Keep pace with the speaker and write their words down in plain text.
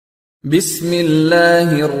بسم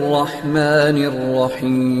الله الرحمن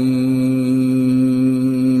الرحيم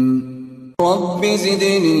رب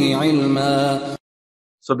زدني علما.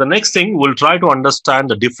 So the next thing, we'll try to understand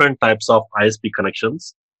the different types of ISP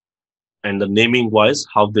connections and the naming wise,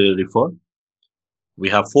 how they refer. We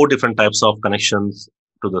have 4 different types of connections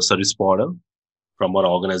to the service provider from our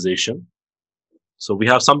organization. So we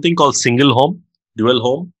have something called single home, dual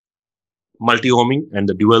home, multi-homing, and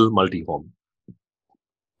the dual multi-home.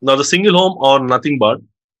 Now the single home are nothing but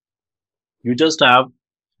you just have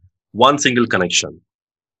one single connection.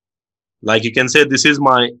 Like you can say, this is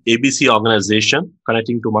my ABC organization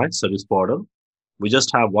connecting to my service provider. We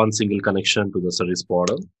just have one single connection to the service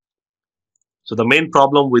provider. So the main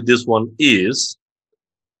problem with this one is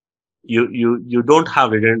you don't have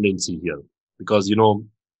redundancy here, because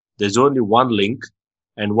there's only one link,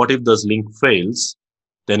 and what if this link fails?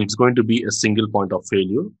 Then it's going to be a single point of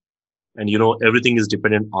failure, and everything is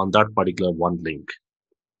dependent on that particular one link.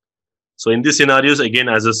 So in these scenarios, again,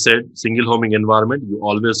 as I said, single homing environment, you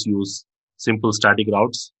always use simple static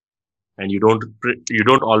routes, and you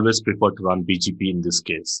don't always prefer to run BGP in this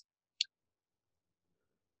case.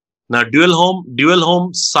 Now dual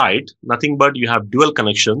home site, nothing but you have dual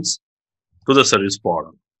connections to the service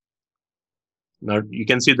provider. Now you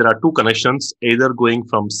can see there are 2 connections, either going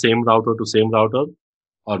from same router to same router,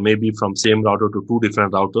 or maybe from same router to 2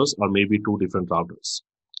 different routers, or maybe 2 different routers.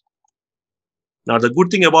 Now the good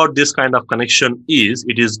thing about this kind of connection is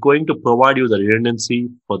it is going to provide you the redundancy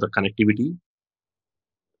for the connectivity,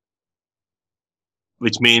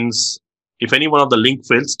 which means if any one of the link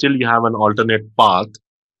fails, still you have an alternate path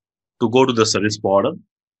to go to the service provider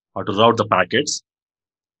or to route the packets.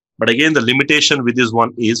 But again, the limitation with this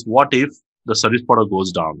one is, what if the service provider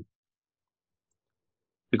goes down?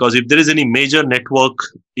 Because if there is any major network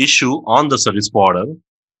issue on the service provider,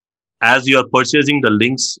 as you are purchasing the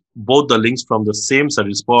links, both the links from the same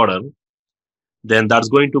service provider, then that's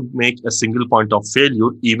going to make a single point of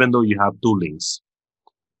failure, even though you have 2 links.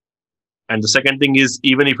 And the second thing is,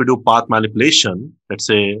 even if you do path manipulation, let's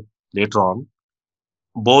say later on,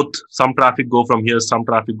 both some traffic go from here, some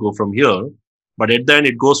traffic go from here, but at the end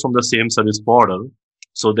it goes from the same service provider.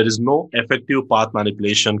 So there is no effective path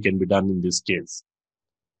manipulation can be done in this case,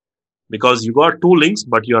 because you got 2 links,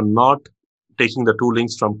 but you are not taking the 2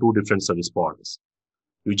 links from 2 different service providers.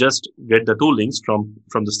 You just get the 2 links from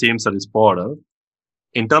the same service provider.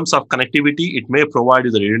 In terms of connectivity, it may provide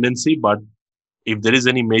you the redundancy, but if there is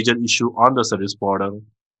any major issue on the service provider,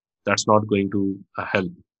 that's not going to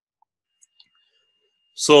help.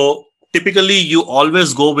 So typically you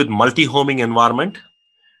always go with multi-homing environment.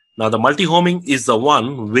 Now the multi-homing is the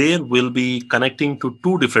one where we'll be connecting to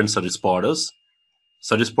 2 different service providers,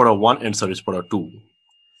 service provider 1 and service provider 2.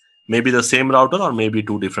 Maybe the same router or maybe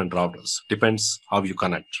 2 different routers. Depends how you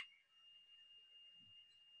connect.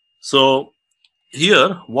 So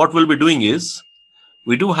here what we'll be doing is,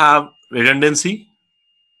 we do have redundancy,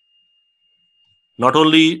 not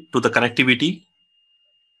only to the connectivity,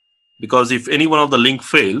 because if any one of the link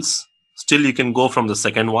fails, still you can go from the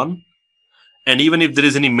second one. And even if there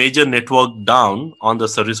is any major network down on the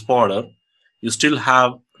service provider, you still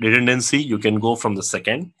have redundancy, you can go from the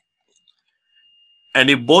second. And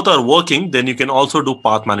if both are working, then you can also do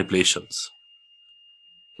path manipulations.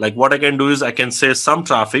 Like what I can do is, I can say some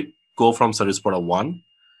traffic go from service provider 1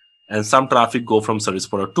 and some traffic go from service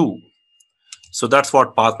provider 2. So that's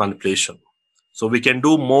what path manipulation. So we can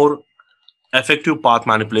do more effective path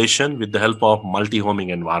manipulation with the help of multi-homing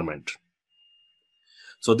environment.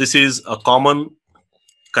 So this is a common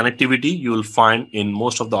connectivity you will find in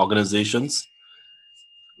most of the organizations,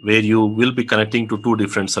 where you will be connecting to 2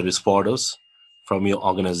 different service providers from your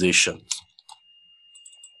organization.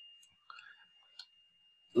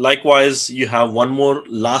 Likewise, you have one more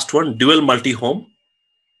last one, dual multi-home.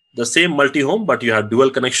 The same multi-home, but you have dual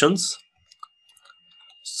connections.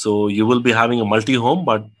 So you will be having a multi-home,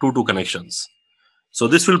 but 2 connections. So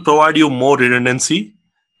this will provide you more redundancy,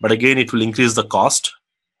 but again, it will increase the cost.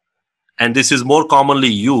 And this is more commonly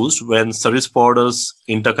used when service providers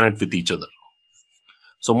interconnect with each other.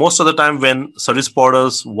 So most of the time when service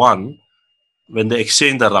providers, when they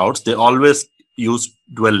exchange the routes, they always use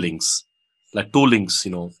dual links, like 2 links,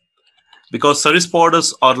 because service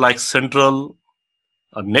providers are like central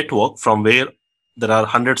network from where there are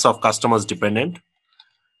hundreds of customers dependent.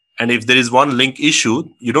 And if there is one link issue,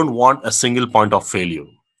 you don't want a single point of failure.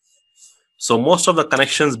 So most of the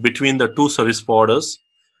connections between the 2 service providers,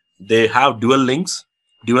 they have dual links,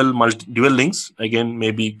 dual links, again,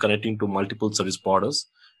 maybe connecting to multiple service providers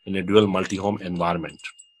in a dual multi-home environment.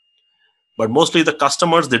 But mostly the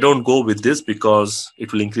customers, they don't go with this because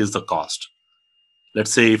it will increase the cost.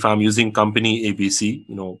 Let's say if I'm using company ABC,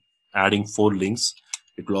 adding 4 links,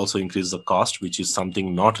 it will also increase the cost, which is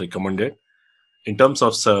something not recommended in terms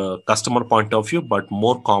of customer point of view, but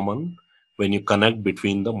more common when you connect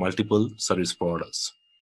between the multiple service providers.